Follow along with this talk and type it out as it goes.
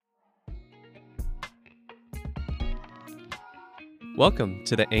Welcome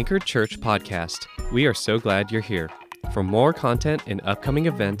to the Anchored Church podcast. We are so glad you're here. For more content and upcoming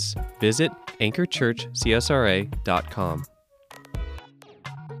events, visit anchoredchurchcsra.com.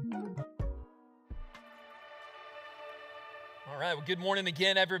 All right, well, good morning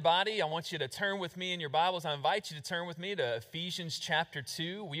again, everybody. I want you to turn with me in your Bibles. I invite you to turn with me to Ephesians chapter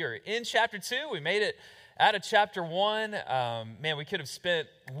 2. We are in chapter 2. We made it out of chapter 1. Man, we could have spent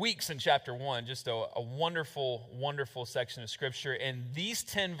weeks in chapter 1. Just a wonderful, wonderful section of Scripture. And these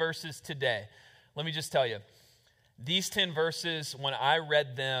 10 verses today, let me just tell you, these 10 verses, when I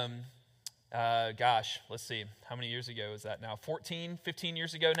read them, let's see, how many years ago is that now? 15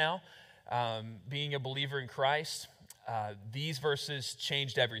 years ago now, being a believer in Christ. These verses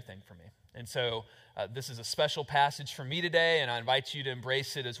changed everything for me. And so this is a special passage for me today, and I invite you to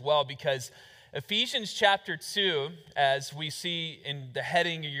embrace it as well, because Ephesians chapter 2, as we see in the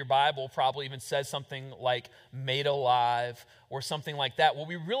heading of your Bible, probably even says something like made alive or something like that. What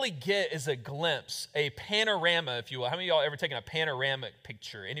we really get is a glimpse, a panorama, if you will. How many of y'all ever taken a panoramic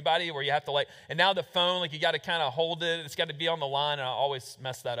picture? Anybody where you have to and now the phone, you got to kind of hold it. It's got to be on the line, and I always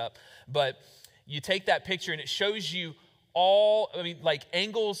mess that up. But you take that picture and it shows you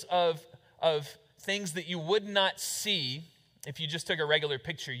angles of things that you would not see if you just took a regular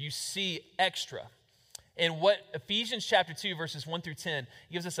picture. You see extra. And what Ephesians chapter 2, verses 1 through 10,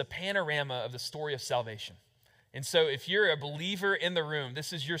 gives us a panorama of the story of salvation. And so if you're a believer in the room,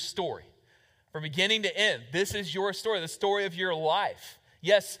 this is your story. From beginning to end, this is your story, the story of your life.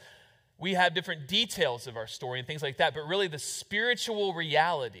 Yes, we have different details of our story and things like that, but really the spiritual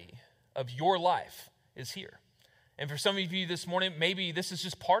reality of your life is here. And for some of you this morning, maybe this is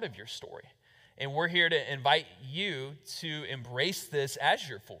just part of your story. And we're here to invite you to embrace this as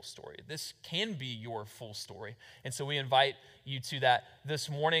your full story. This can be your full story. And so we invite you to that this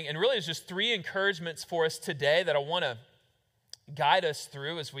morning. And really, it's just 3 encouragements for us today that I want to guide us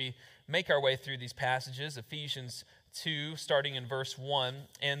through as we make our way through these passages. Ephesians 2, starting in verse 1.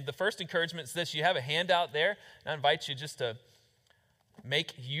 And the first encouragement is this. You have a handout there. And I invite you just to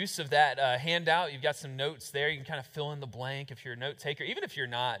make use of that handout. You've got some notes there. You can kind of fill in the blank if you're a note taker. Even if you're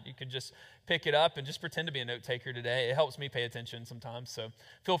not, you can just pick it up and just pretend to be a note taker today. It helps me pay attention sometimes, so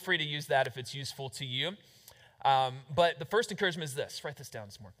feel free to use that if it's useful to you. But the first encouragement is this. Write this down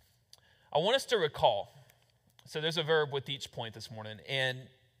this morning. I want us to recall. So there's a verb with each point this morning, and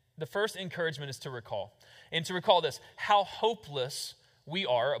the first encouragement is to recall. And to recall this, how hopeless we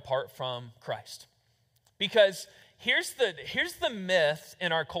are apart from Christ. Because here's the myth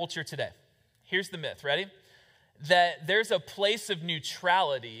in our culture today. Here's the myth, ready? That there's a place of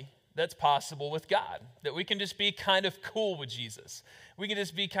neutrality that's possible with God. That we can just be kind of cool with Jesus. We can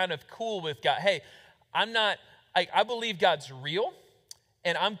just be kind of cool with God. Hey, I believe God's real,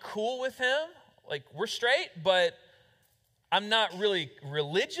 and I'm cool with him. We're straight, but I'm not really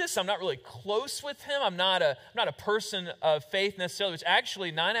religious. I'm not really close with him. I'm not a person of faith necessarily, which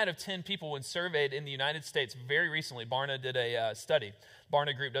actually 9 out of 10 people when surveyed in the United States very recently, Barna did a study.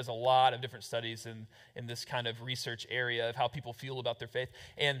 Barna Group does a lot of different studies in this kind of research area of how people feel about their faith.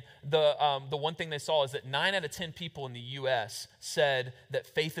 And the one thing they saw is that 9 out of 10 people in the U.S. said that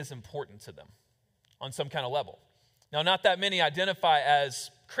faith is important to them on some kind of level. Now, not that many identify as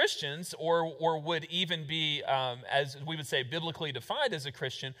Christians or would even be, as we would say, biblically defined as a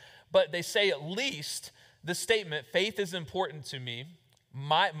Christian, but they say at least the statement, faith is important to me,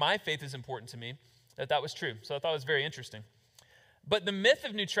 my faith is important to me, that was true. So I thought it was very interesting. But the myth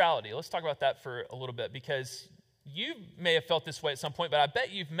of neutrality, let's talk about that for a little bit, because you may have felt this way at some point, but I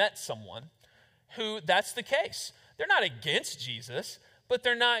bet you've met someone who that's the case. They're not against Jesus, but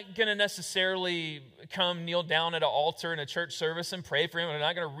they're not going to necessarily come kneel down at an altar in a church service and pray for him. They're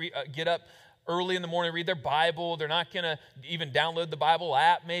not going to get up early in the morning and read their Bible. They're not going to even download the Bible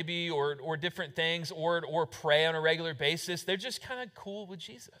app maybe or different things or pray on a regular basis. They're just kind of cool with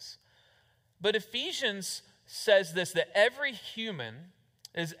Jesus. But Ephesians says this, that every human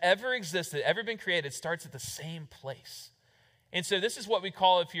has ever existed, ever been created, starts at the same place. And so this is what we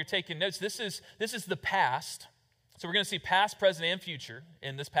call, if you're taking notes, this is the past. So we're going to see past, present, and future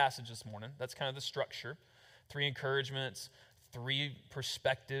in this passage this morning. That's kind of the structure. 3 encouragements, 3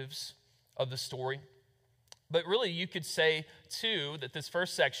 perspectives of the story. But really, you could say, too, that this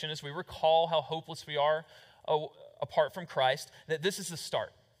first section, as we recall how hopeless we are apart from Christ, that this is the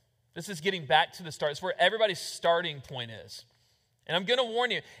start. This is getting back to the start. It's where everybody's starting point is. And I'm going to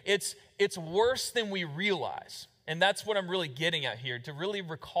warn you, it's worse than we realize. And that's what I'm really getting at here, to really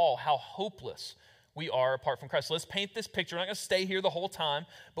recall how hopeless we are apart from Christ. So let's paint this picture. We're not going to stay here the whole time,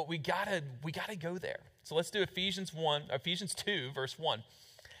 but we gotta go there. So let's do Ephesians 2, verse 1.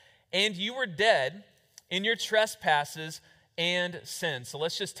 And you were dead in your trespasses and sins. So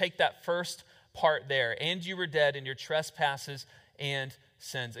let's just take that first part there. And you were dead in your trespasses and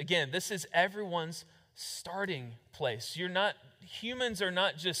sins. Again, this is everyone's starting place. Humans are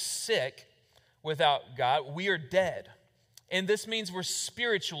not just sick without God. We are dead. And this means we're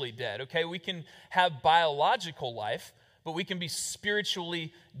spiritually dead, okay? We can have biological life, but we can be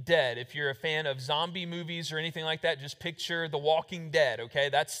spiritually dead. If you're a fan of zombie movies or anything like that, just picture The Walking Dead, okay?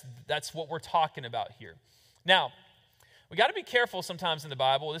 That's what we're talking about here. Now, we got to be careful sometimes in the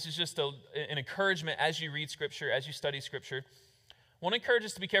Bible. This is just an encouragement as you read Scripture, as you study Scripture. I want to encourage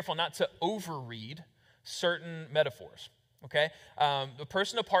us to be careful not to overread certain metaphors, okay? The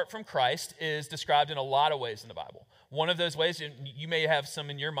person apart from Christ is described in a lot of ways in the Bible. One of those ways, and you may have some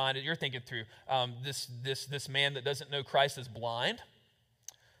in your mind that you're thinking through, this man that doesn't know Christ is blind.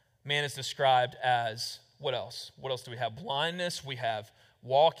 Man is described as, what else? What else do we have? Blindness. We have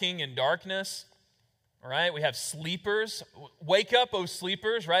walking in darkness, all right? We have sleepers. Wake up, O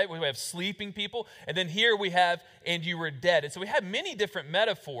sleepers, right? We have sleeping people. And then here we have, and you were dead. And so we have many different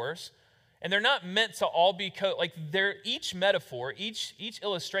metaphors, and they're not meant to all be, each metaphor, each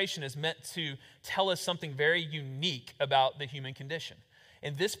illustration is meant to tell us something very unique about the human condition.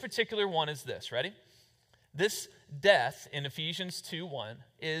 And this particular one is this, ready? This death in Ephesians 2:1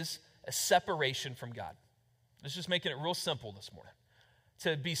 is a separation from God. Let's just making it real simple this morning.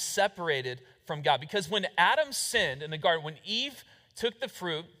 To be separated from God. Because when Adam sinned in the garden, when Eve took the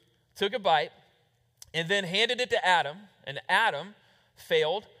fruit, took a bite, and then handed it to Adam, and Adam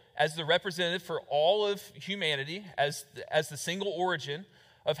failed as the representative for all of humanity, as the single origin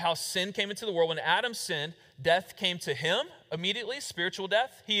of how sin came into the world. When Adam sinned, death came to him immediately, spiritual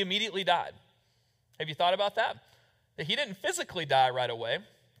death. He immediately died. Have you thought about that? That he didn't physically die right away.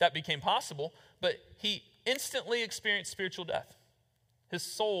 That became possible, but he instantly experienced spiritual death. His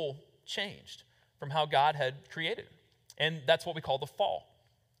soul changed from how God had created it. And that's what we call the fall.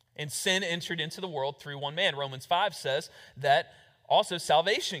 And sin entered into the world through one man. Romans 5 says that also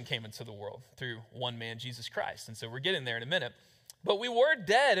salvation came into the world through one man, Jesus Christ. And so we're getting there in a minute. But we were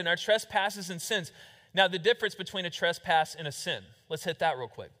dead in our trespasses and sins. Now, the difference between a trespass and a sin. Let's hit that real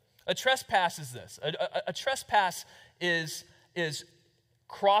quick. A trespass is this. A trespass is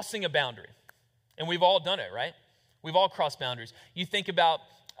crossing a boundary. And we've all done it, right? We've all crossed boundaries. You think about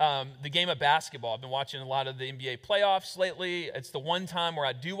the game of basketball. I've been watching a lot of the NBA playoffs lately. It's the one time where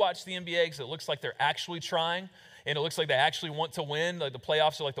I do watch the NBA because it looks like they're actually trying. And it looks like they actually want to win. Like the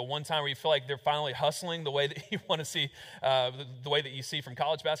playoffs are like the one time where you feel like they're finally hustling the way that you want to see, the way that you see from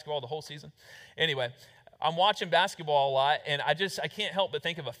college basketball the whole season. Anyway, I'm watching basketball a lot, and I can't help but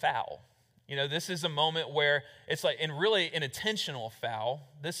think of a foul. You know, this is a moment where it's like, and really an intentional foul.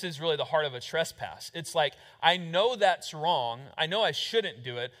 This is really the heart of a trespass. It's like, I know that's wrong. I know I shouldn't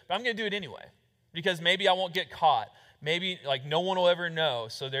do it, but I'm going to do it anyway because maybe I won't get caught. Maybe like no one will ever know,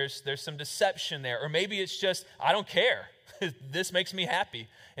 so there's some deception there. Or maybe it's just, I don't care. This makes me happy,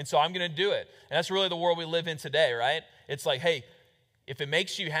 and so I'm going to do it. And that's really the world we live in today, right? It's like, hey, if it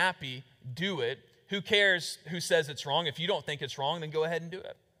makes you happy, do it. Who cares who says it's wrong? If you don't think it's wrong, then go ahead and do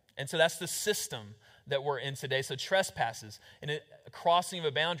it. And so that's the system that we're in today. So trespasses and a crossing of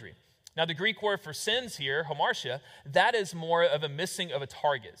a boundary. Now, the Greek word for sins here, hamartia, that is more of a missing of a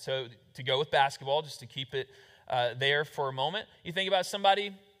target. So to go with basketball, just to keep it there for a moment, you think about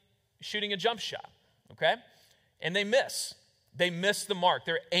somebody shooting a jump shot, okay? And they miss. They miss the mark.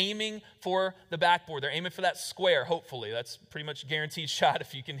 They're aiming for the backboard. They're aiming for that square, hopefully. That's pretty much a guaranteed shot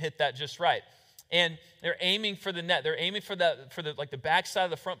if you can hit that just right. And they're aiming for the net. They're aiming for the backside of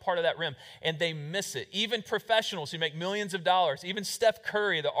the front part of that rim, and they miss it. Even professionals who make millions of dollars, even Steph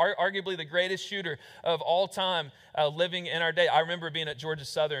Curry, arguably the greatest shooter of all time living in our day. I remember being at Georgia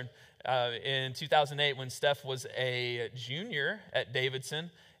Southern in 2008 when Steph was a junior at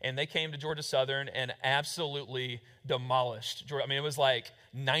Davidson, and they came to Georgia Southern and absolutely demolished Georgia. I mean, it was like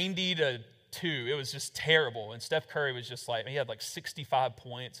 90-2. It was just terrible. And Steph Curry was just like, he had like 65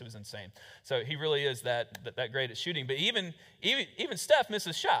 points. It was insane. So he really is that great at shooting. But even Steph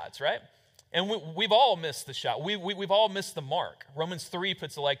misses shots, right? And we've all missed the shot. We've all missed the mark. Romans 3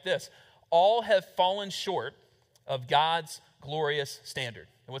 puts it like this. All have fallen short of God's glorious standard.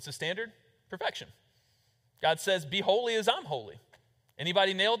 And what's the standard? Perfection. God says, be holy as I'm holy.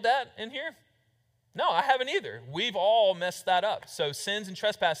 Anybody nailed that in here? No, I haven't either. We've all messed that up. So sins and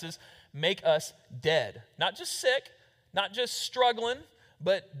trespasses make us dead. Not just sick, not just struggling,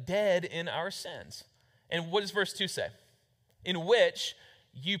 but dead in our sins. And what does verse 2 say? In which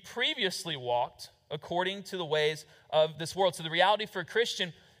you previously walked according to the ways of this world. So the reality for a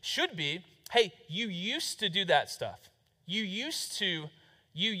Christian should be, hey, you used to do that stuff. You used to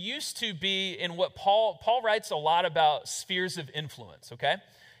you used to be in what Paul writes a lot about spheres of influence, okay?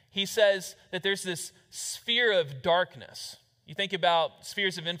 He says that there's this sphere of darkness. You think about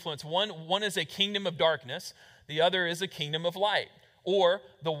spheres of influence. One is a kingdom of darkness. The other is a kingdom of light, or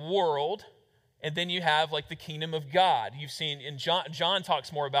the world. And then you have like the kingdom of God. You've seen in John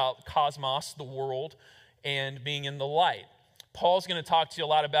talks more about cosmos, the world, and being in the light. Paul's going to talk to you a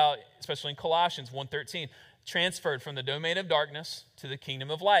lot about, especially in Colossians 1:13, transferred from the domain of darkness to the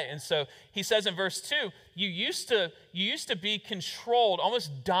kingdom of light. And so he says in verse 2, you used to be controlled,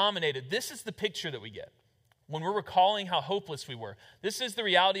 almost dominated. This is the picture that we get when we're recalling how hopeless we were. This is the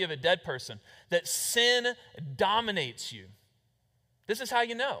reality of a dead person, that sin dominates you. This is how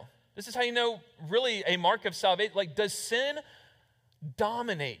you know. This is how you know really a mark of salvation. Like, does sin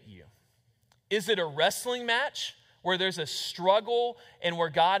dominate you? Is it a wrestling match where there's a struggle and where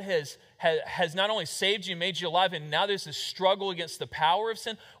God has not only saved you, made you alive, and now there's a struggle against the power of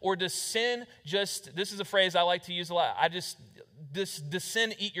sin? Or does sin just, this is a phrase I like to use a lot, does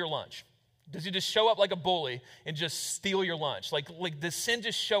sin eat your lunch? Does he just show up like a bully and just steal your lunch? Like does sin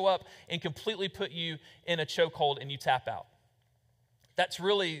just show up and completely put you in a chokehold and you tap out? That's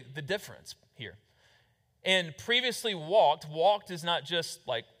really the difference here. And previously walked is not just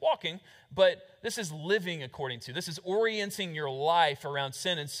like walking, but this is living according to. This is orienting your life around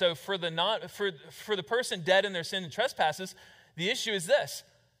sin. And so for the person dead in their sin and trespasses, the issue is this: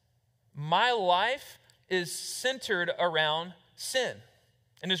 my life is centered around sin.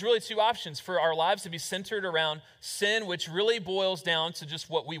 And there's really two options for our lives: to be centered around sin, which really boils down to just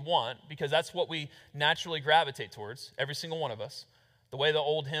what we want, because that's what we naturally gravitate towards, every single one of us. The way the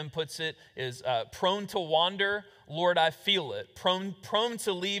old hymn puts it is prone to wander, Lord, I feel it. Prone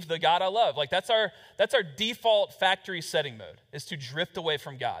to leave the God I love. Like that's our default factory setting mode, is to drift away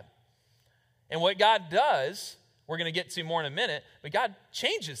from God. And what God does, we're going to get to more in a minute, but God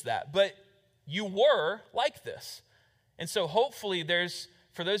changes that. But you were like this. And so hopefully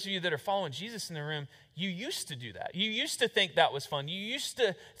for those of you that are following Jesus in the room, you used to do that. You used to think that was fun. You used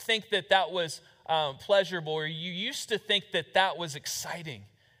to think that was pleasurable, or you used to think that was exciting.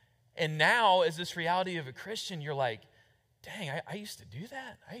 And now, as this reality of a Christian, you're like, dang, I used to do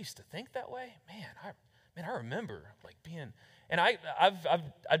that? I used to think that way? Man, I remember like being, and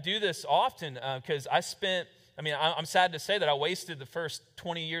I do this often because I'm sad to say that I wasted the first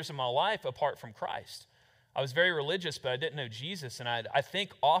 20 years of my life apart from Christ. I was very religious, but I didn't know Jesus. And I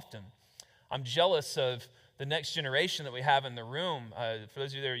think often, I'm jealous of the next generation that we have in the room, for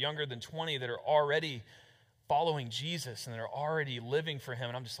those of you that are younger than 20, that are already following Jesus and that are already living for him.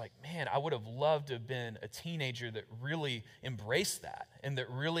 And I'm just like, man, I would have loved to have been a teenager that really embraced that and that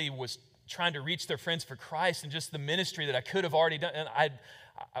really was trying to reach their friends for Christ, and just the ministry that I could have already done. And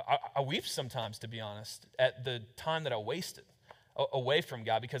I weep sometimes, to be honest, at the time that I wasted away from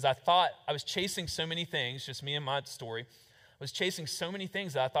God, because I thought I was chasing so many things, just me and my story. I was chasing so many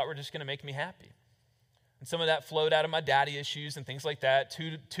things that I thought were just going to make me happy. And some of that flowed out of my daddy issues and things like that.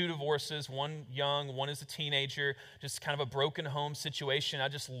 Two divorces, one young, one as a teenager, just kind of a broken home situation. I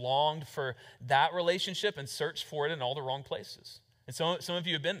just longed for that relationship and searched for it in all the wrong places. And some of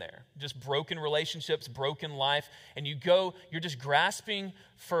you have been there, just broken relationships, broken life, and you're just grasping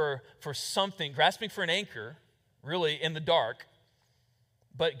for something, grasping for an anchor, really, in the dark.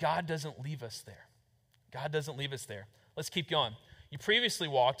 But God doesn't leave us there. God doesn't leave us there. Let's keep going. You previously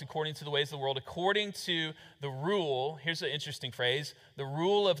walked according to the ways of the world, according to the rule, here's an interesting phrase, the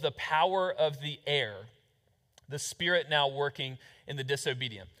rule of the power of the air, the spirit now working in the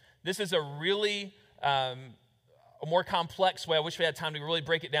disobedient. This is a really a more complex way. I wish we had time to really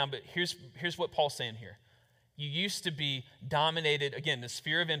break it down, but here's what Paul's saying here. You used to be dominated, again, the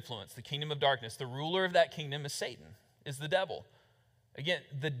sphere of influence, the kingdom of darkness. The ruler of that kingdom is Satan, is the devil. Again,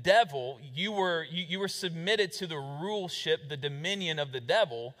 the devil, you were submitted to the ruleship, the dominion of the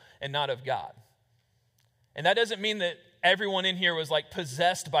devil, and not of God. And that doesn't mean that everyone in here was like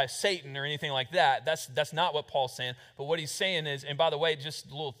possessed by Satan or anything like that. That's not what Paul's saying. But what he's saying is, and by the way, just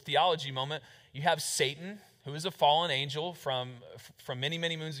a little theology moment, you have Satan, who is a fallen angel from many,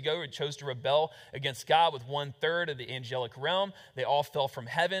 many moons ago, who chose to rebel against God with 1/3 of the angelic realm. They all fell from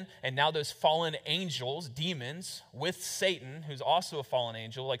heaven, and now those fallen angels, demons, with Satan, who's also a fallen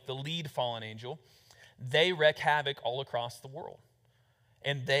angel, like the lead fallen angel, they wreak havoc all across the world.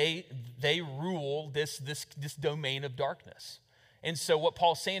 And they rule this domain of darkness. And so what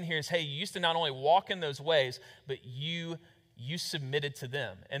Paul's saying here is, hey, you used to not only walk in those ways, but you submitted to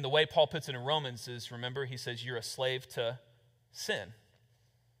them. And the way Paul puts it in Romans is, remember, he says you're a slave to sin.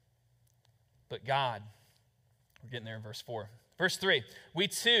 But God, we're getting there in verse 4. Verse 3, we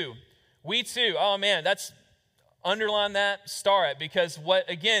too, oh man, that's Underline that, star it, because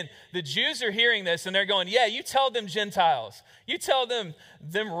the Jews are hearing this and they're going, yeah, you tell them Gentiles. You tell them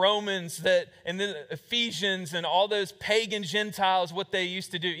Romans and then Ephesians and all those pagan Gentiles what they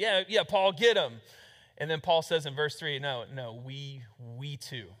used to do. Yeah, Paul, get them. And then Paul says in verse 3, no, we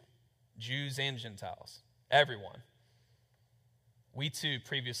too, Jews and Gentiles, everyone. We too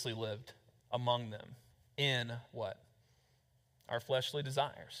previously lived among them in what? Our fleshly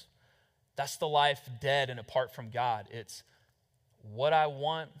desires. That's the life dead and apart from God. It's what I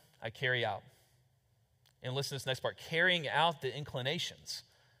want, I carry out. And listen to this next part. Carrying out the inclinations,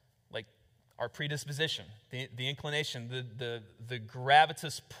 like our predisposition, the inclination, the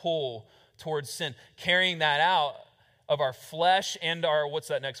gravitous pull towards sin. Carrying that out of our flesh and our, what's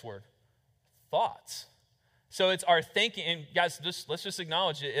that next word? Thoughts. So it's our thinking. And guys, let's just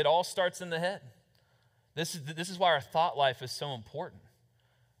acknowledge it. It all starts in the head. This is why our thought life is so important.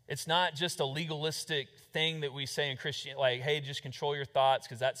 It's not just a legalistic thing that we say in Christianity, like, hey, just control your thoughts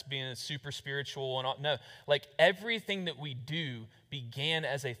because that's being super spiritual and all. No, like everything that we do began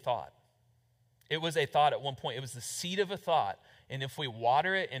as a thought. It was a thought at one point. It was the seed of a thought. And if we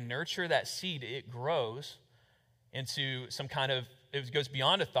water it and nurture that seed, it grows into some kind of, it goes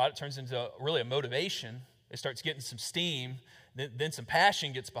beyond a thought. It turns into really a motivation. It starts getting some steam. Then some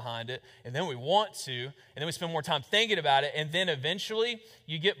passion gets behind it, and then we want to, and then we spend more time thinking about it, and then eventually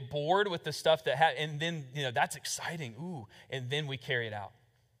you get bored with the stuff and then, that's exciting, ooh, and then we carry it out.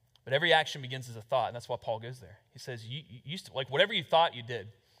 But every action begins as a thought, and that's why Paul goes there. He says, you used to, like whatever you thought you did.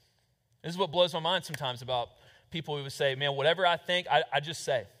 This is what blows my mind sometimes about people who would say, man, whatever I think, I just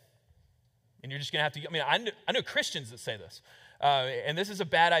say. And you're just going to have to, I know Christians that say this. And this is a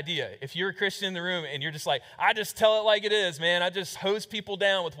bad idea. If you're a Christian in the room and you're just like, I just tell it like it is, man. I just hose people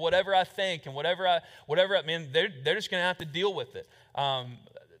down with whatever I think and whatever I man, they're just going to have to deal with it.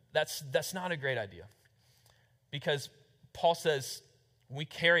 That's not a great idea. Because Paul says when we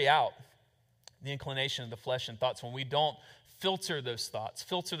carry out the inclination of the flesh and thoughts, when we don't filter those thoughts,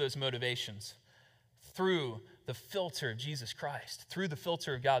 filter those motivations through the filter of Jesus Christ, through the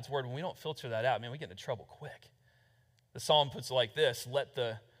filter of God's word, when we don't filter that out, man, we get into trouble quick. The psalm puts it like this: let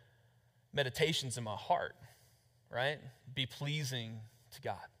the meditations in my heart, right, be pleasing to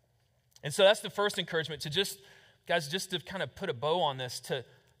God. And so that's the first encouragement, to just to kind of put a bow on this,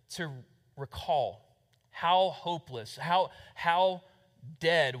 to recall how hopeless, how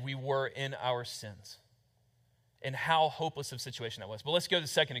dead we were in our sins and how hopeless of a situation that was. But let's go to the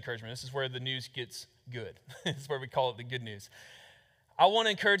second encouragement. This is where the news gets good. This is where we call it the good news. I want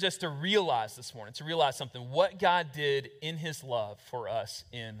to encourage us to realize this morning, something, what God did in his love for us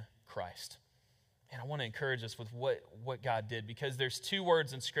in Christ. And I want to encourage us with what God did, because there's two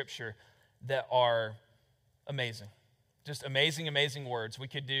words in Scripture that are amazing. Just amazing, amazing words. We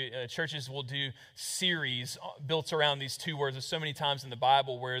could do, churches will do series built around these two words. There's so many times in the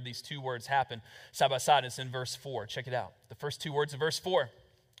Bible where these two words happen side by side. It's in verse 4. Check it out. The first two words of verse 4.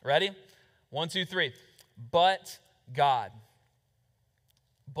 Ready? 1, 2, 3. But God.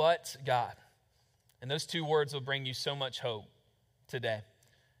 But God. And those two words will bring you so much hope today.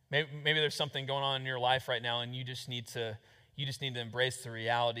 Maybe there's something going on in your life right now, and you just need to embrace the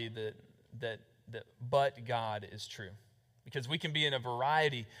reality that but God is true. Because we can be in a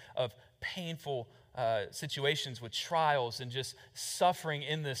variety of painful situations with trials and just suffering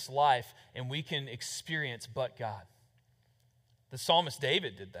in this life, and we can experience but God. The psalmist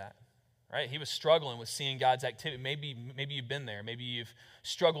David did that. Right? He was struggling with seeing God's activity. Maybe you've been there. Maybe you've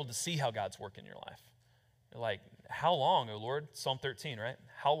struggled to see how God's working in your life. You're like, how long, O Lord? Psalm 13, right?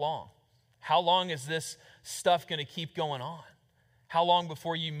 How long? How long is this stuff going to keep going on? How long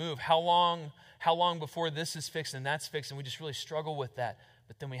before you move? How long before this is fixed and that's fixed? And we just really struggle with that.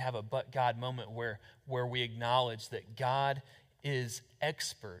 But then we have a but God moment where we acknowledge that God is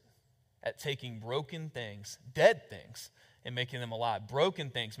expert at taking broken things, dead things, and making them alive. Broken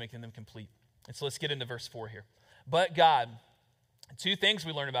things, making them complete. And so let's get into verse 4 here. But God, two things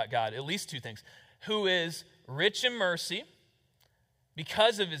we learn about God, at least two things. Who is rich in mercy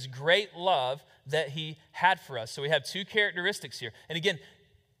because of his great love that he had for us. So we have two characteristics here. And again,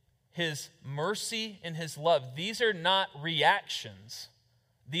 his mercy and his love, these are not reactions.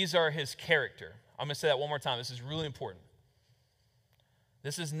 These are his character. I'm going to say that one more time. This is really important.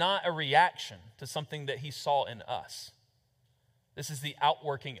 This is not a reaction to something that he saw in us. This is the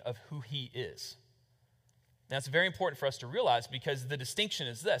outworking of who he is. And that's very important for us to realize, because the distinction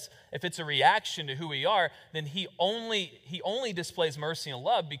is this. If it's a reaction to who we are, then he only displays mercy and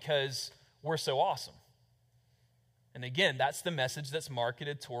love because we're so awesome. And again, that's the message that's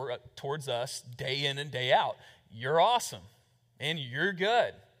marketed towards us day in and day out. You're awesome, and you're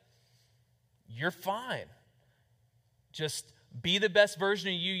good. You're fine. Just be the best version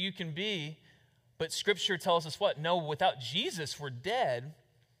of you can be. But Scripture tells us what? No, without Jesus, we're dead.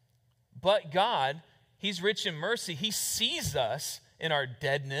 But God, He's rich in mercy. He sees us in our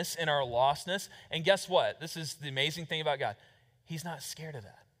deadness, in our lostness. And guess what? This is the amazing thing about God. He's not scared of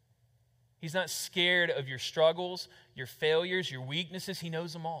that. He's not scared of your struggles, your failures, your weaknesses. He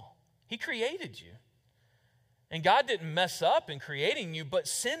knows them all. He created you. And God didn't mess up in creating you, but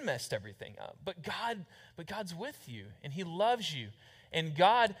sin messed everything up. But God's with you, and He loves you. And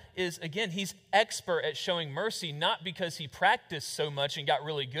God is, again, He's expert at showing mercy, not because He practiced so much and got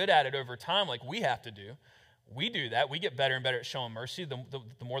really good at it over time like we have to do. We do that. We get better and better at showing mercy the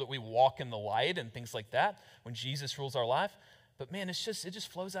more that we walk in the light and things like that when Jesus rules our life. But man, it just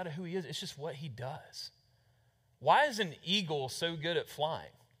flows out of who He is. It's just what He does. Why is an eagle so good at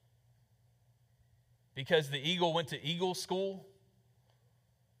flying? Because the eagle went to eagle school?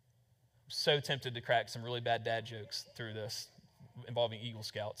 I'm so tempted to crack some really bad dad jokes through this involving Eagle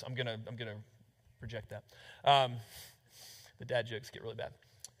Scouts. I'm gonna reject that. The dad jokes get really bad.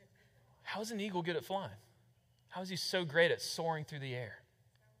 How is an eagle good at flying? How is he so great at soaring through the air?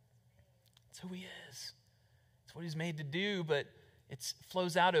 It's who he is. It's what he's made to do, but it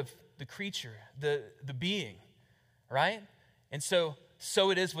flows out of the creature, the being, right? And so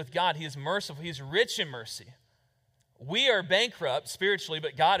it is with God. He is merciful. He is rich in mercy. We are bankrupt spiritually,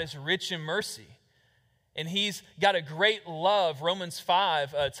 but God is rich in mercy. And He's got a great love. Romans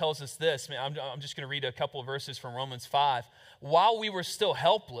 5 tells us this. I'm just going to read a couple of verses from Romans 5. While we were still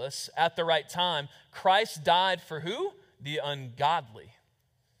helpless at the right time, Christ died for who? The ungodly.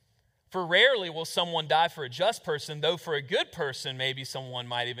 For rarely will someone die for a just person, though for a good person maybe someone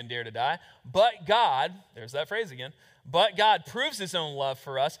might even dare to die. But God, there's that phrase again, but God proves His own love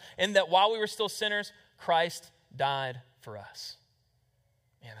for us in that while we were still sinners, Christ died for us.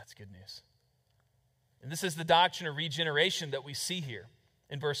 Man, that's good news. And this is the doctrine of regeneration that we see here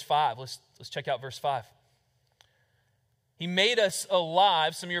in verse 5. Let's check out verse 5. He made us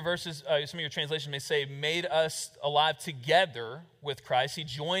alive. Some of your translations may say, made us alive together with Christ. He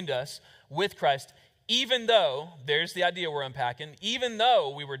joined us with Christ, even though, there's the idea we're unpacking, even though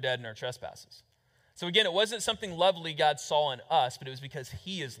we were dead in our trespasses. So again, it wasn't something lovely God saw in us, but it was because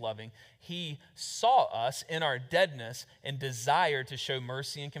He is loving. He saw us in our deadness and desired to show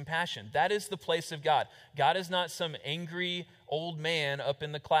mercy and compassion. That is the place of God. God is not some angry old man up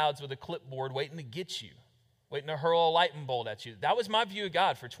in the clouds with a clipboard waiting to get you, waiting to hurl a lightning bolt at you. That was my view of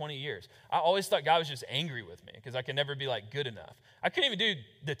God for 20 years. I always thought God was just angry with me because I could never be good enough. I couldn't even do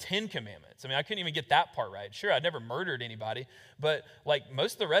the 10 commandments. I couldn't even get that part right. Sure, I'd never murdered anybody, but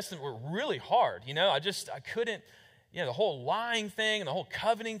most of the rest of them were really hard. I couldn't, the whole lying thing and the whole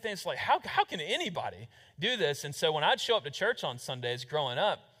coveting thing. It's how can anybody do this? And so when I'd show up to church on Sundays growing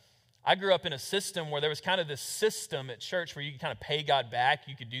up, I grew up in a system where there was kind of this system at church where you could kind of pay God back.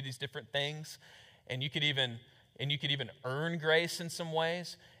 You could do these different things. And you could even earn grace in some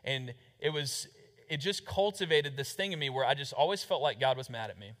ways. And it just cultivated this thing in me where I just always felt like God was mad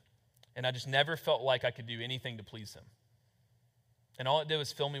at me. And I just never felt like I could do anything to please Him. And all it did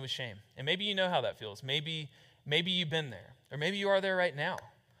was fill me with shame. And maybe you know how that feels. Maybe you've been there. Or maybe you are there right now.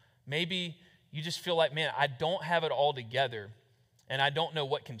 Maybe you just feel like, man, I don't have it all together. And I don't know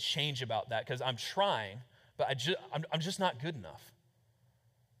what can change about that because I'm trying, but I'm just not good enough.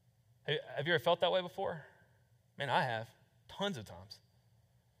 Have you ever felt that way before? Man, I have. Tons of times.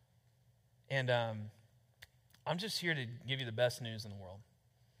 And I'm just here to give you the best news in the world.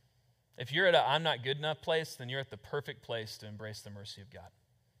 If you're at a I'm not good enough place, then you're at the perfect place to embrace the mercy of God.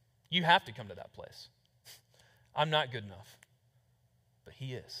 You have to come to that place. I'm not good enough. But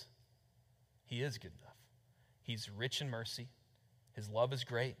He is. He is good enough. He's rich in mercy. His love is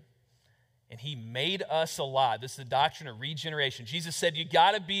great. And He made us alive. This is the doctrine of regeneration. Jesus said you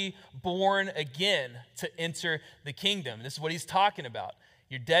got to be born again to enter the kingdom. And this is what He's talking about.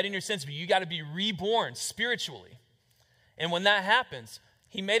 You're dead in your sins, but you got to be reborn spiritually. And when that happens,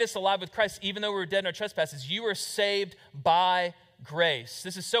 He made us alive with Christ. Even though we were dead in our trespasses, you are saved by grace.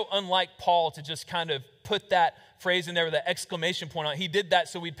 This is so unlike Paul to just kind of put that phrase in there with an exclamation point on it. He did that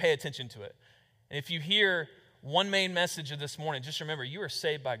so we'd pay attention to it. And if you hear one main message of this morning, just remember, you are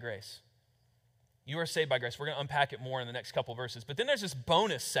saved by grace. You are saved by grace. We're going to unpack it more in the next couple of verses. But then there's this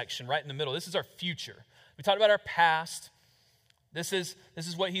bonus section right in the middle. This is our future. We talked about our past. This is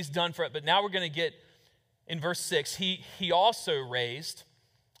what He's done for it. But now we're going to get in verse 6. He also raised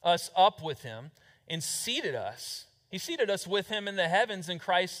us up with Him and seated us. He seated us with Him in the heavens in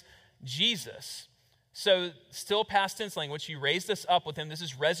Christ Jesus. So still past tense language, he raised us up with him. This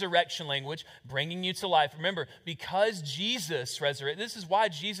is resurrection language, bringing you to life. Remember, because Jesus resurrected, this is why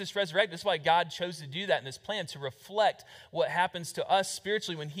Jesus resurrected. This is why God chose to do that in this plan, to reflect what happens to us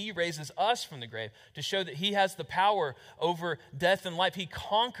spiritually when he raises us from the grave, to show that he has the power over death and life. He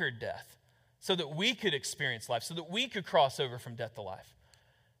conquered death so that we could experience life, so that we could cross over from death to life.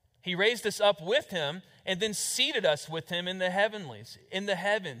 He raised us up with him and then seated us with him in the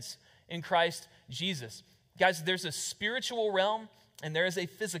heavens, in Christ Jesus. Guys, there's a spiritual realm and there is a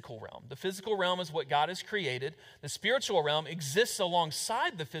physical realm. The physical realm is what God has created. The spiritual realm exists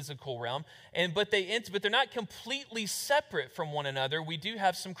alongside the physical realm, but they're not completely separate from one another. We do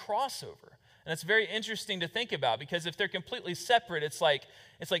have some crossover. And it's very interesting to think about, because if they're completely separate, it's like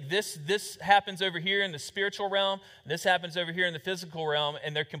this happens over here in the spiritual realm, and this happens over here in the physical realm,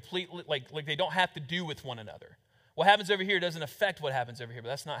 and they're completely like they don't have to do with one another. What happens over here doesn't affect what happens over here, but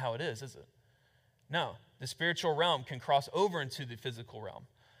that's not how it is it? No, the spiritual realm can cross over into the physical realm.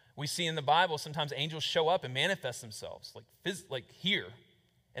 We see in the Bible sometimes angels show up and manifest themselves like here,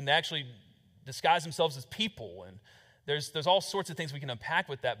 and they actually disguise themselves as people. And there's all sorts of things we can unpack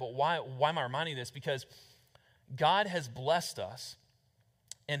with that. But why am I reminding this? Because God has blessed us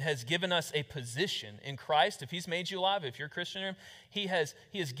and has given us a position in Christ. If he's made you alive, if you're a Christian, he has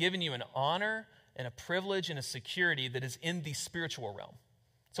given you an honor and a privilege and a security that is in the spiritual realm.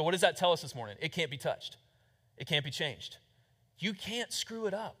 So what does that tell us this morning? It can't be touched. It can't be changed. You can't screw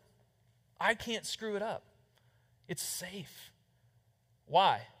it up. I can't screw it up. It's safe.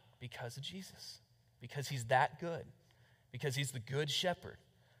 Why? Because of Jesus. Because he's that good. Because he's the good shepherd.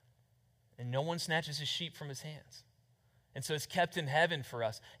 And no one snatches his sheep from his hands. And so it's kept in heaven for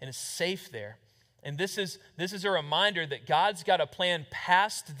us, and it's safe there. And this is a reminder that God's got a plan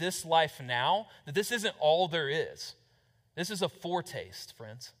past this life now, that this isn't all there is. This is a foretaste,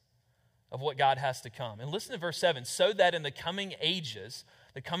 friends, of what God has to come. And listen to verse 7. So that in the coming ages,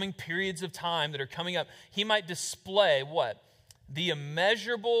 the coming periods of time that are coming up, he might display what? The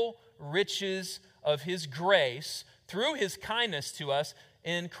immeasurable riches of his grace through his kindness to us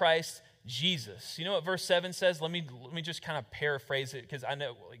in Christ Jesus. You know what verse 7 says? Let me just kind of paraphrase it, because I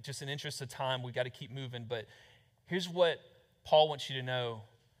know, just in interest of time, we've got to keep moving. But here's what Paul wants you to know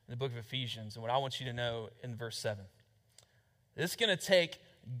in the book of Ephesians, and what I want you to know in verse 7. It's going to take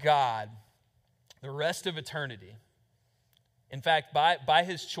God the rest of eternity. In fact, by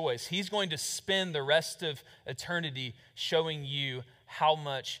his choice, he's going to spend the rest of eternity showing you how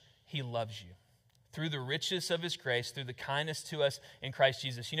much he loves you through the riches of his grace, through the kindness to us in Christ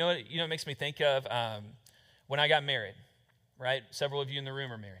Jesus. You know what it makes me think of? When I got married, right? Several of you in the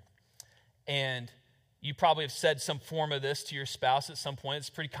room are married. And you probably have said some form of this to your spouse at some point. It's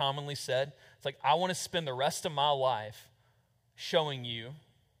pretty commonly said. It's like, I want to spend the rest of my life showing you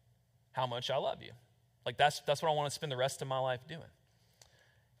how much I love you. Like that's what I want to spend the rest of my life doing.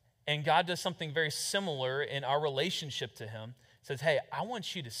 And God does something very similar in our relationship to him. He says, hey, I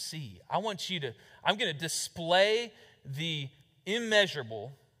want you to see. I'm going to display the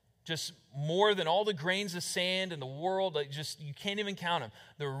immeasurable, just more than all the grains of sand in the world, you can't even count them.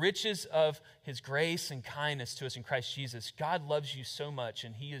 The riches of his grace and kindness to us in Christ Jesus. God loves you so much,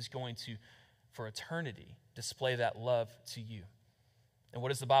 and he is going to, for eternity, display that love to you. And what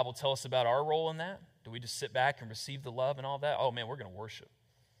does the Bible tell us about our role in that? Do we just sit back and receive the love and all that? Oh man, we're going to worship.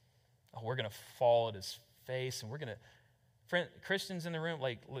 Oh, we're going to fall at his face, and we're going to, friend, Christians in the room,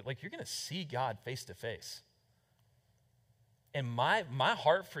 like you're going to see God face to face. And my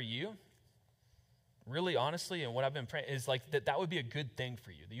heart for you, really honestly, and what I've been praying is like that would be a good thing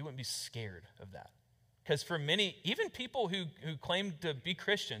for you, that you wouldn't be scared of that. Because for many, even people who claim to be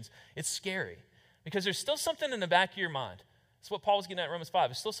Christians, it's scary. Because there's still something in the back of your mind. That's what Paul was getting at in Romans 5.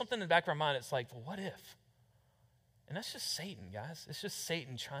 There's still something in the back of our mind. It's like, well, what if? And that's just Satan, guys. It's just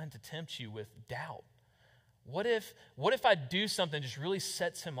Satan trying to tempt you with doubt. What if I do something that just really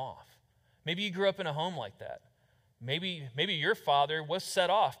sets him off? Maybe you grew up in a home like that. Maybe your father was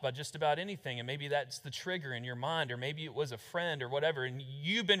set off by just about anything, and maybe that's the trigger in your mind, or maybe it was a friend or whatever, and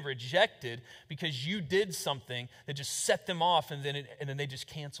you've been rejected because you did something that just set them off, and then they just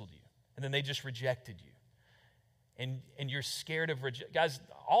canceled you. And then they just rejected you. And you're scared of rejection. Guys,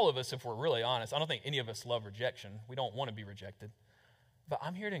 all of us, if we're really honest, I don't think any of us love rejection. We don't want to be rejected. But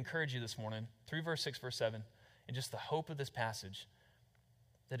I'm here to encourage you this morning, through verse 6, verse 7, and just the hope of this passage,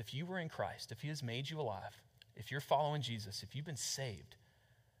 that if you were in Christ, if he has made you alive, if you're following Jesus, if you've been saved,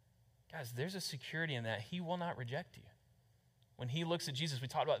 guys, there's a security in that. He will not reject you. When he looks at Jesus, we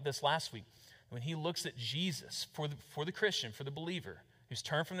talked about this last week, when he looks at Jesus for the Christian, for the believer, who's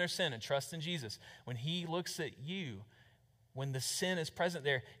turned from their sin and trust in Jesus, when he looks at you, when the sin is present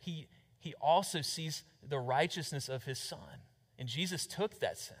there, he he also sees the righteousness of his Son. And Jesus took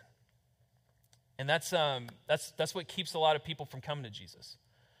that sin. And that's what keeps a lot of people from coming to Jesus,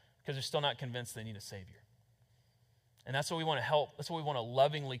 because they're still not convinced they need a Savior. And that's what we want to help. That's what we want to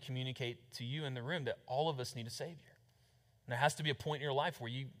lovingly communicate to you in the room, that all of us need a Savior. And there has to be a point in your life where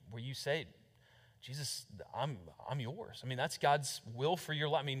you say, Jesus, I'm yours. I mean, that's God's will for your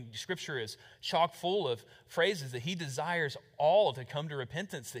life. I mean, Scripture is chock full of phrases that he desires all to come to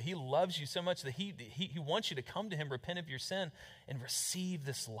repentance, that he loves you so much that he wants you to come to him, repent of your sin, and receive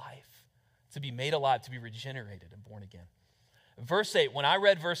this life, to be made alive, to be regenerated and born again. Verse 8, when I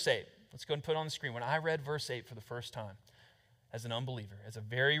read verse 8, let's go and put it on the screen. When I read verse 8 for the first time as an unbeliever, as a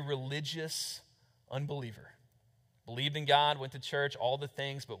very religious unbeliever, believed in God, went to church, all the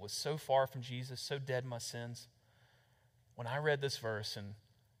things, but was so far from Jesus, so dead in my sins. When I read this verse and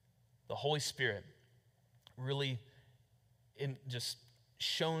the Holy Spirit really just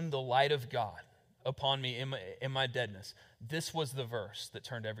shone the light of God upon me in my deadness, this was the verse that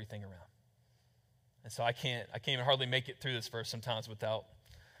turned everything around. And so I can't even hardly make it through this verse sometimes without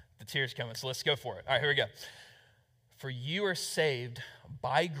the tears coming. So let's go for it. All right, here we go. For you are saved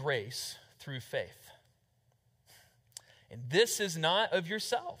by grace through faith. And this is not of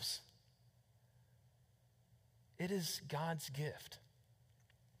yourselves. It is God's gift,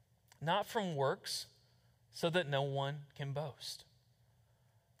 not from works, so that no one can boast.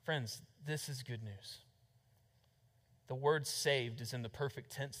 Friends, this is good news. The word saved is in the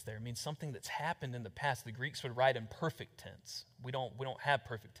perfect tense there. It means something that's happened in the past. The Greeks would write in perfect tense. We don't have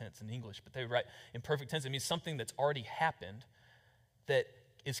perfect tense in English, but they would write in perfect tense. It means something that's already happened that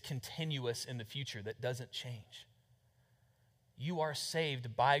is continuous in the future, that doesn't change. You are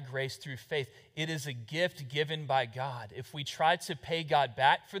saved by grace through faith. It is a gift given by God. If we try to pay God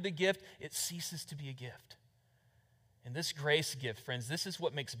back for the gift, it ceases to be a gift. And this grace gift, friends, this is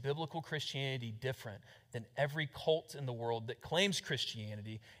what makes biblical Christianity different than every cult in the world that claims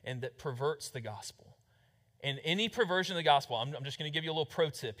Christianity and that perverts the gospel. And any perversion of the gospel, I'm just going to give you a little pro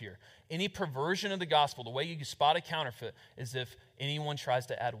tip here. Any perversion of the gospel, the way you spot a counterfeit is if anyone tries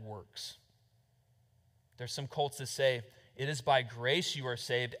to add works. There's some cults that say, it is by grace you are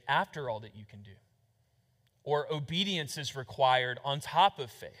saved after all that you can do. Or obedience is required on top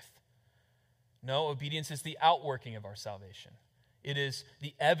of faith. No, obedience is the outworking of our salvation. It is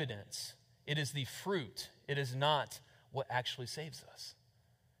the evidence. It is the fruit. It is not what actually saves us.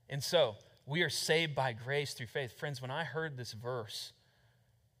 And so, we are saved by grace through faith. Friends, when I heard this verse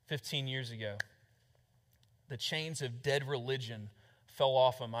 15 years ago, the chains of dead religion fell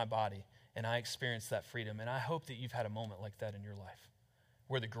off of my body, and I experienced that freedom. And I hope that you've had a moment like that in your life,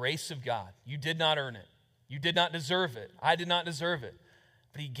 where the grace of God, you did not earn it. You did not deserve it. I did not deserve it.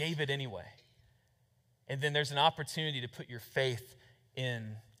 But he gave it anyway. And then there's an opportunity to put your faith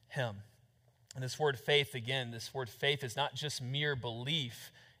in him. And this word faith, again, this word faith is not just mere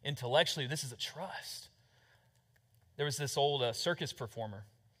belief intellectually. This is a trust. There was this old circus performer.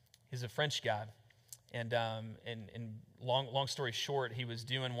 He's a French guy. And long story short, he was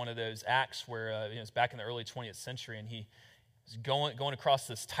doing one of those acts where it was back in the early 20th century, and he was going across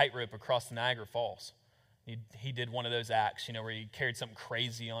this tightrope across the Niagara Falls. He did one of those acts, where he carried something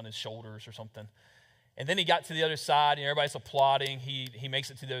crazy on his shoulders or something. And then he got to the other side, and everybody's applauding. He makes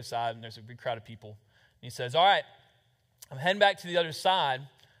it to the other side, and there's a big crowd of people. And he says, all right, I'm heading back to the other side.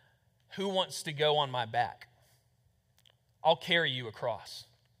 Who wants to go on my back? I'll carry you across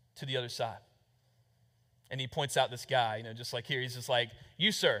to the other side. And he points out this guy, just like here. He's just like,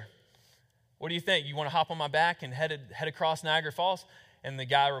 you, sir, what do you think? You want to hop on my back and head across Niagara Falls? And the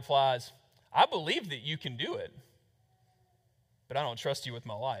guy replies, I believe that you can do it, but I don't trust you with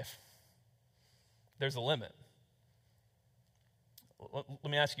my life. There's a limit.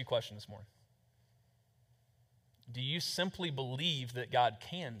 Let me ask you a question this morning. Do you simply believe that God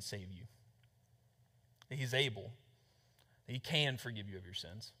can save you? That he's able? That he can forgive you of your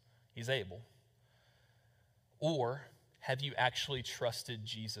sins? He's able. Or have you actually trusted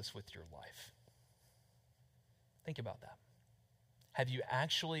Jesus with your life? Think about that. Have you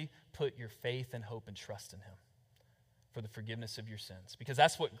actually put your faith and hope and trust in him for the forgiveness of your sins? Because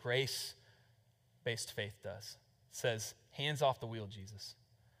that's what grace-based faith does. It says, hands off the wheel, Jesus.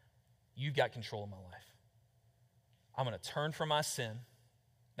 You've got control of my life. I'm going to turn from my sin,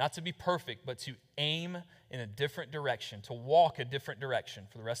 not to be perfect, but to aim in a different direction, to walk a different direction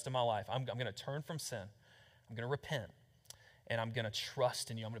for the rest of my life. I'm going to turn from sin. I'm going to repent, and I'm going to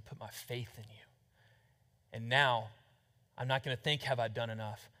trust in you. I'm going to put my faith in you. And now, I'm not going to think, have I done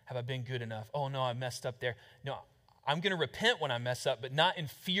enough? Have I been good enough? Oh, no, I messed up there. No, I'm going to repent when I mess up, but not in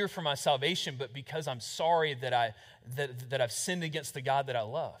fear for my salvation, but because I'm sorry that I've sinned against the God that I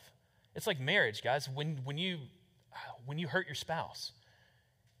love. It's like marriage, guys. When you hurt your spouse,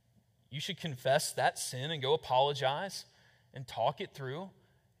 you should confess that sin and go apologize and talk it through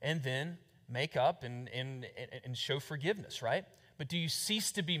and then make up and show forgiveness, right? But do you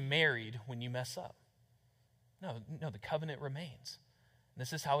cease to be married when you mess up? No, the covenant remains. And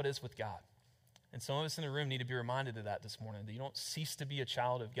this is how it is with God. And some of us in the room need to be reminded of that this morning, that you don't cease to be a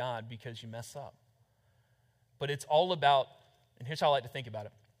child of God because you mess up. But it's all about, and here's how I like to think about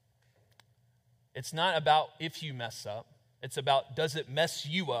it. It's not about if you mess up. It's about, does it mess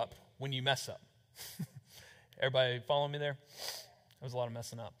you up when you mess up? Everybody following me there? There was a lot of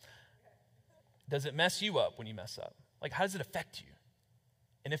messing up. Does it mess you up when you mess up? Like, how does it affect you?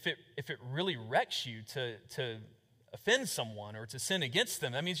 And if it really wrecks you to offend someone or to sin against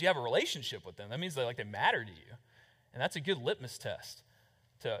them, that means you have a relationship with them. That means they matter to you. And that's a good litmus test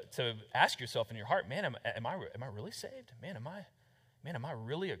to ask yourself in your heart, man, am I really saved? Man, am I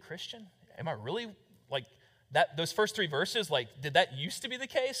really a Christian? Am I really like that? Those first 3 verses, did that used to be the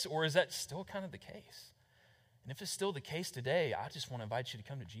case, or is that still kind of the case? And if it's still the case today, I just want to invite you to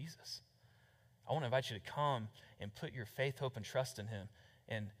come to Jesus. I want to invite you to come and put your faith, hope, and trust in him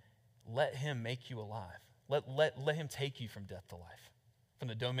and let him make you alive. Let him take you from death to life, from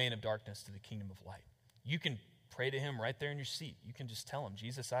the domain of darkness to the kingdom of light. You can pray to him right there in your seat. You can just tell him,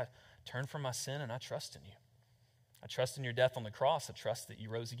 Jesus, I turn from my sin and I trust in you. I trust in your death on the cross. I trust that you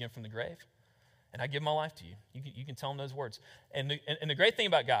rose again from the grave. And I give my life to you. You can tell him those words. And the great thing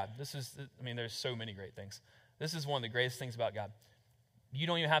about God, there's so many great things. This is one of the greatest things about God. You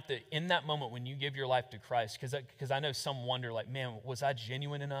don't even have to, in that moment when you give your life to Christ, because I know some wonder, man, was I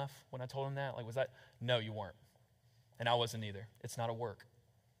genuine enough when I told him that? No, you weren't. And I wasn't either. It's not a work.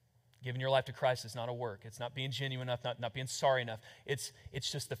 Giving your life to Christ is not a work. It's not being genuine enough, not being sorry enough. It's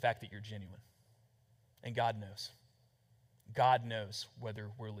just the fact that you're genuine. And God knows. God knows whether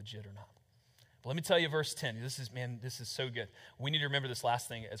we're legit or not. But let me tell you verse 10. This is so good. We need to remember this last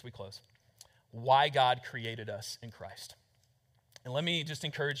thing as we close. Why God created us in Christ. And let me just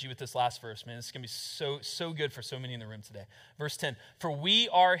encourage you with this last verse, man. This is going to be so good for so many in the room today. Verse 10, for we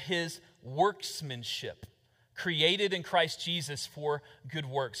are his workmanship, created in Christ Jesus for good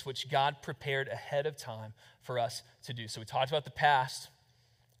works, which God prepared ahead of time for us to do. So we talked about the past.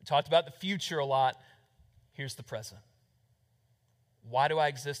 We talked about the future a lot. Here's the present. Why do I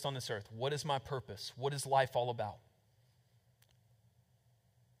exist on this earth? What is my purpose? What is life all about?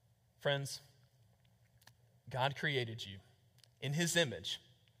 Friends, God created you in his image.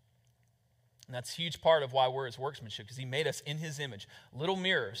 And that's a huge part of why we're his workmanship, because he made us in his image, little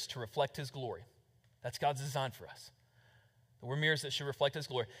mirrors to reflect his glory. That's God's design for us. We're mirrors that should reflect his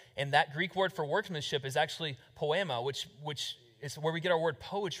glory. And that Greek word for workmanship is actually poema, which is where we get our word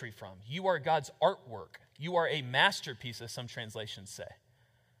poetry from. You are God's artwork. You are a masterpiece, as some translations say.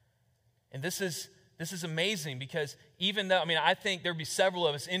 And this is amazing, because even though, I think there'd be several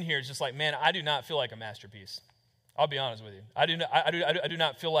of us in here just like, man, I do not feel like a masterpiece. I'll be honest with you. I do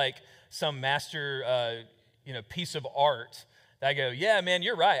not feel like some master, piece of art that I go, yeah, man,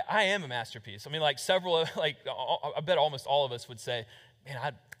 you're right. I am a masterpiece. I bet almost all of us would say, man,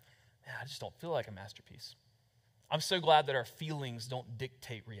 I just don't feel like a masterpiece. I'm so glad that our feelings don't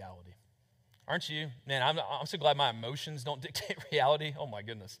dictate reality. Aren't you? Man, I'm so glad my emotions don't dictate reality. Oh my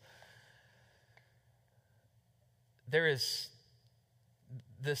goodness. There is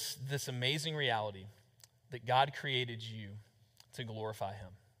this amazing reality that God created you to glorify him.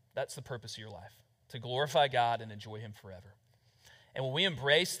 That's the purpose of your life, to glorify God and enjoy him forever. And when we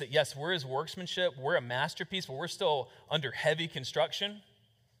embrace that, yes, we're his workmanship, we're a masterpiece, but we're still under heavy construction.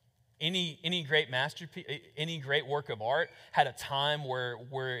 Any great masterpiece, any great work of art had a time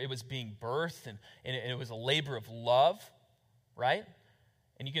where it was being birthed and it was a labor of love, right?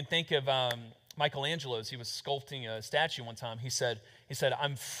 And you can think of Michelangelo's. He was sculpting a statue one time. He said,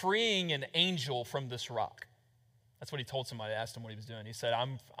 I'm freeing an angel from this rock. That's what he told somebody. I asked him what he was doing. He said,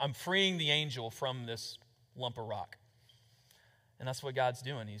 I'm freeing the angel from this lump of rock. And that's what God's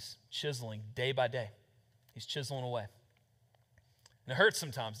doing. He's chiseling day by day. He's chiseling away. And it hurts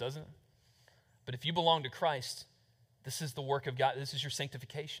sometimes, doesn't it? But if you belong to Christ, this is the work of God. This is your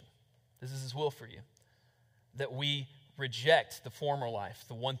sanctification. This is his will for you. That we reject the former life,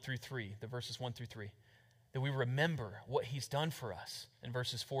 the 1 through 3, the verses 1 through 3. That we remember what he's done for us in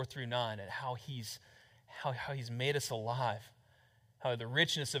verses 4 through 9 and how he's made us alive. How the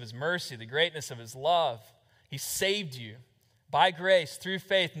richness of his mercy, the greatness of his love. He saved you by grace, through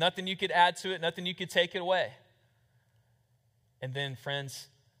faith. Nothing you could add to it, nothing you could take it away. And then, friends,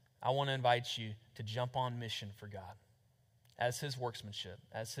 I want to invite you to jump on mission for God as his workmanship,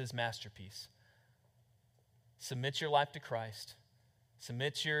 as his masterpiece. Submit your life to Christ.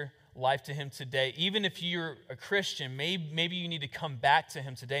 Submit your life to him today. Even if you're a Christian, maybe you need to come back to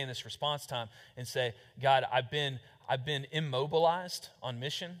him today in this response time and say, God, I've been immobilized on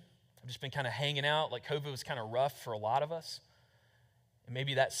mission. I've just been kind of hanging out. Like COVID was kind of rough for a lot of us. And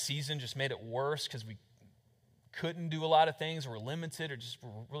maybe that season just made it worse because we couldn't do a lot of things, or were limited, or just were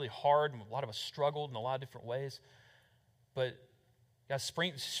really hard, and a lot of us struggled in a lot of different ways. But guys,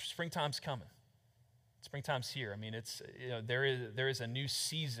 springtime's coming. Springtime's here. I mean, it's, there is a new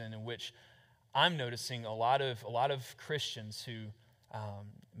season in which I'm noticing a lot of Christians who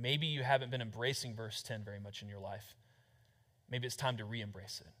maybe you haven't been embracing verse 10 very much in your life. Maybe it's time to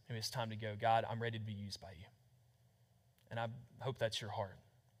re-embrace it. Maybe it's time to go, God, I'm ready to be used by you. And I hope that's your heart.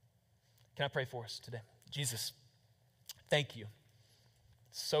 Can I pray for us today? Jesus, thank you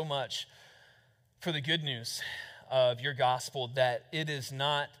so much for the good news of your gospel, that it is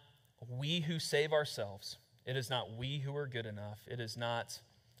not we who save ourselves. It is not we who are good enough. It is not,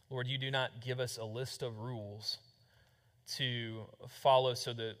 Lord, you do not give us a list of rules to follow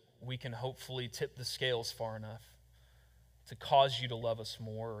so that we can hopefully tip the scales far enough to cause you to love us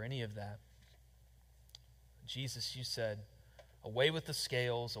more, or any of that. Jesus, you said, away with the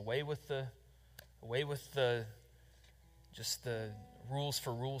scales, away with the just the rules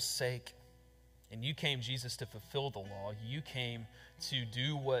for rules' sake. And you came, Jesus, to fulfill the law. You came to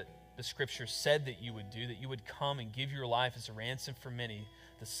do what the Scripture said that you would do, that you would come and give your life as a ransom for many.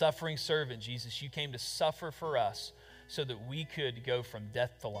 The suffering servant, Jesus, you came to suffer for us so that we could go from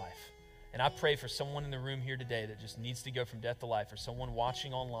death to life. And I pray for someone in the room here today that just needs to go from death to life, or someone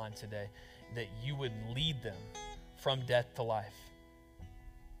watching online today, that you would lead them from death to life.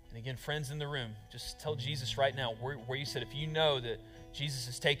 And again, friends in the room, just tell Jesus right now where you said, if you know that Jesus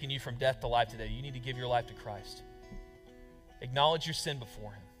has taken you from death to life today, you need to give your life to Christ. Acknowledge your sin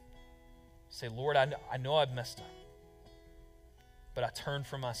before him. Say, Lord, I know I've messed up, but I turn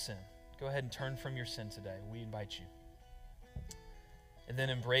from my sin. Go ahead and turn from your sin today. We invite you. And then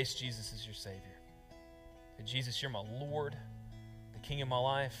embrace Jesus as your Savior. And Jesus, you're my Lord, the King of my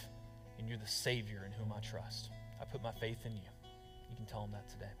life, and you're the Savior in whom I trust. I put my faith in you. You can tell him that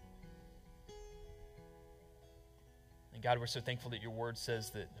today. And God, we're so thankful that your word says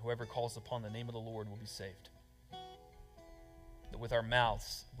that whoever calls upon the name of the Lord will be saved. That with our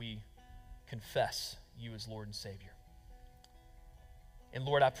mouths we confess you as Lord and Savior. And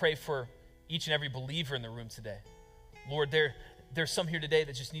Lord, I pray for each and every believer in the room today. Lord, there's some here today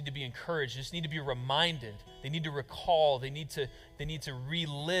that just need to be encouraged, just need to be reminded. They need to recall, they need to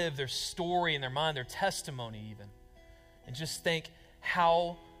relive their story in their mind, their testimony even. And just think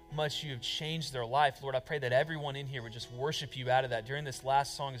how much you have changed their life. Lord, I pray that everyone in here would just worship you out of that during this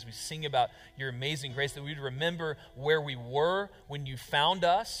last song as we sing about your amazing grace, that we would remember where we were when you found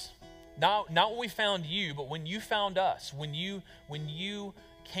us. Not when we found you, but when you found us, when you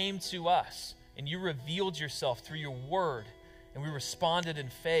came to us and you revealed yourself through your word and we responded in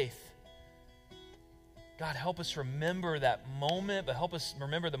faith. God, help us remember that moment, but help us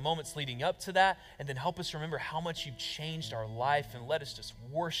remember the moments leading up to that, and then help us remember how much you've changed our life, and let us just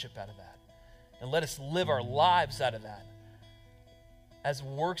worship out of that, and let us live our lives out of that as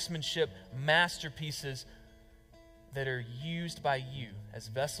workmanship, masterpieces that are used by you as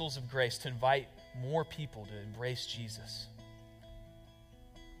vessels of grace to invite more people to embrace Jesus,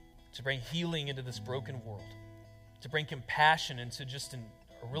 to bring healing into this broken world, to bring compassion into just a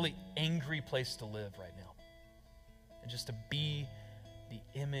really angry place to live right now, and just to be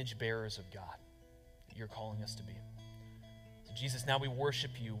the image bearers of God that you're calling us to be. So Jesus, now we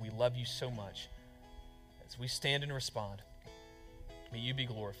worship you. We love you so much. As we stand and respond, may you be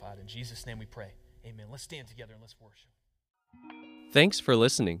glorified. In Jesus' name we pray. Amen. Let's stand together and let's worship. Thanks for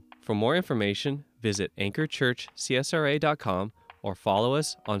listening. For more information, visit anchorchurchcsra.com or follow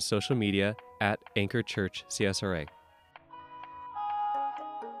us on social media at Anchor Church CSRA.